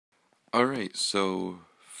Alright, so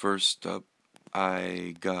first up,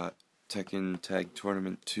 I got Tekken Tag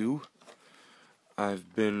Tournament 2.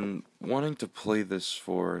 I've been wanting to play this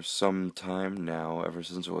for some time now, ever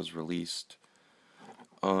since it was released.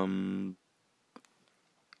 Um,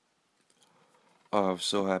 I was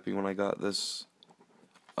so happy when I got this.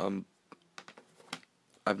 Um,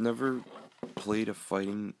 I've never played a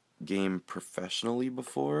fighting game professionally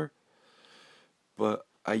before, but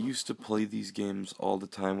I used to play these games all the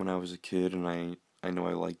time when I was a kid, and I know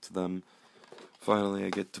I liked them. Finally,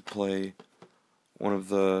 I get to play one of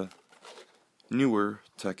the newer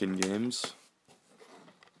Tekken games,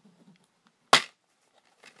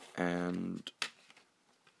 and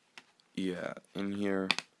yeah, in here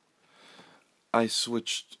I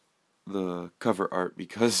switched the cover art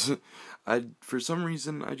because for some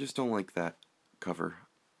reason I just don't like that cover.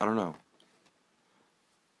 I don't know.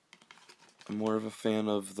 I'm more of a fan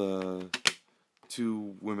of the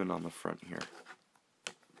two women on the front here.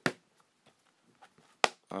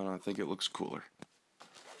 I don't know, I think it looks cooler.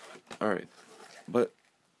 Alright, but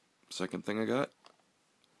second thing I got,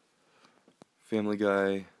 Family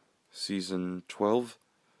Guy Season 12.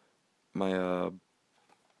 My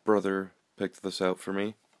brother picked this out for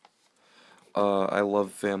me. I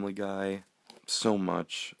love Family Guy so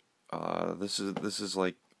much. This is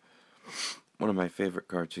like one of my favorite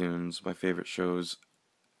cartoons, my favorite shows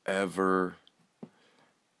ever.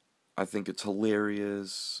 I think it's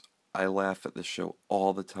hilarious. I laugh at this show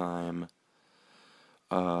all the time.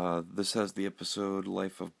 This has the episode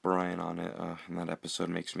Life of Brian on it, and that episode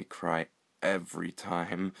makes me cry every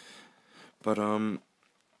time. But,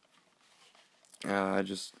 I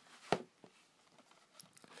just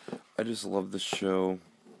love this show.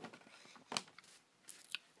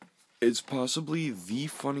 It's possibly the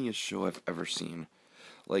funniest show I've ever seen.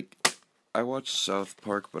 Like, I watch South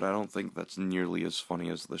Park, but I don't think that's nearly as funny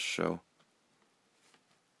as this show.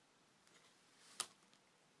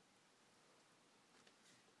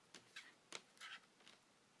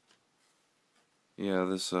 Yeah,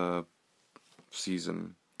 this,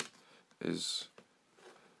 season is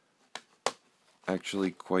actually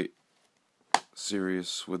quite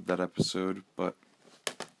serious with that episode, but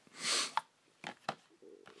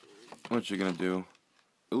what you gonna do?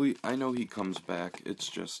 I know he comes back, it's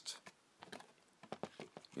just,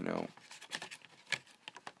 you know,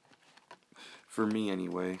 for me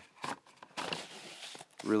anyway,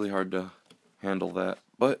 really hard to handle that.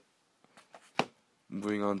 But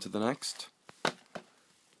moving on to the next,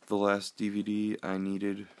 the last DVD I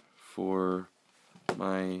needed for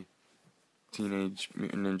my Teenage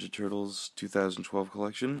Mutant Ninja Turtles 2012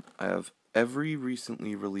 collection. I have every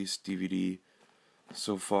recently released DVD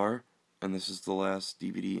so far, and this is the last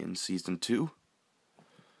DVD in Season 2.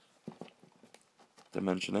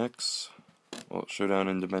 Dimension X, well, Showdown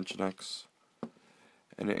in Dimension X,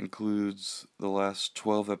 and it includes the last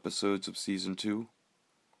 12 episodes of Season 2.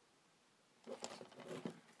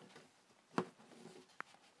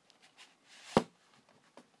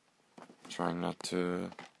 Trying not to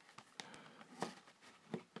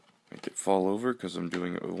make it fall over because I'm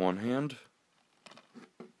doing it with one hand.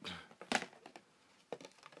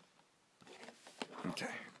 Okay.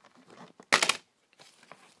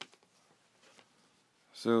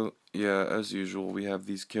 So, yeah, as usual, we have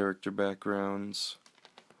these character backgrounds,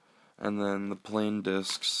 and then the plain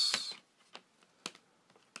discs.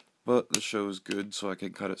 But the show is good, so I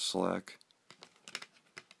can cut it slack.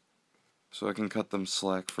 So I can cut them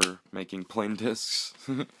slack for making plain discs.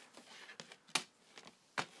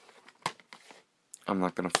 I'm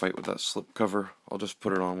not gonna fight with that slipcover. I'll just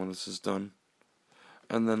put it on when this is done.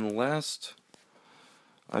 And then last,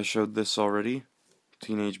 I showed this already.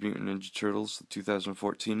 Teenage Mutant Ninja Turtles, the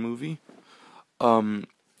 2014 movie.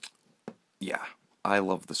 Yeah, I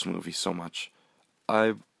love this movie so much.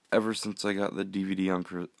 Ever since I got the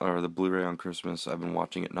DVD or the Blu-ray on Christmas, I've been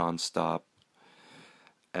watching it non-stop.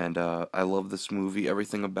 And I love this movie.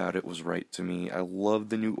 Everything about it was right to me. I love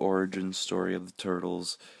the new origin story of the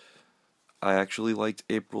Turtles. I actually liked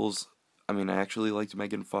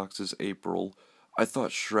Megan Fox's April. I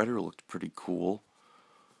thought Shredder looked pretty cool.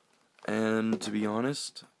 And to be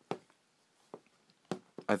honest,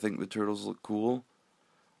 I think the Turtles look cool.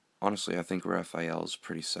 Honestly, I think Raphael's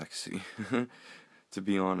pretty sexy. To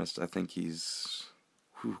be honest, I think he's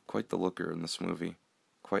quite the looker in this movie.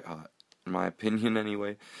 Quite hot, in my opinion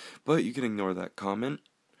anyway. But you can ignore that comment.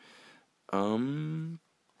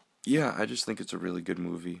 Yeah, I just think it's a really good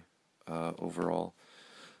movie, overall.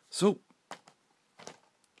 So,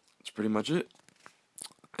 that's pretty much it.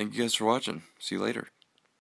 Thank you guys for watching. See you later.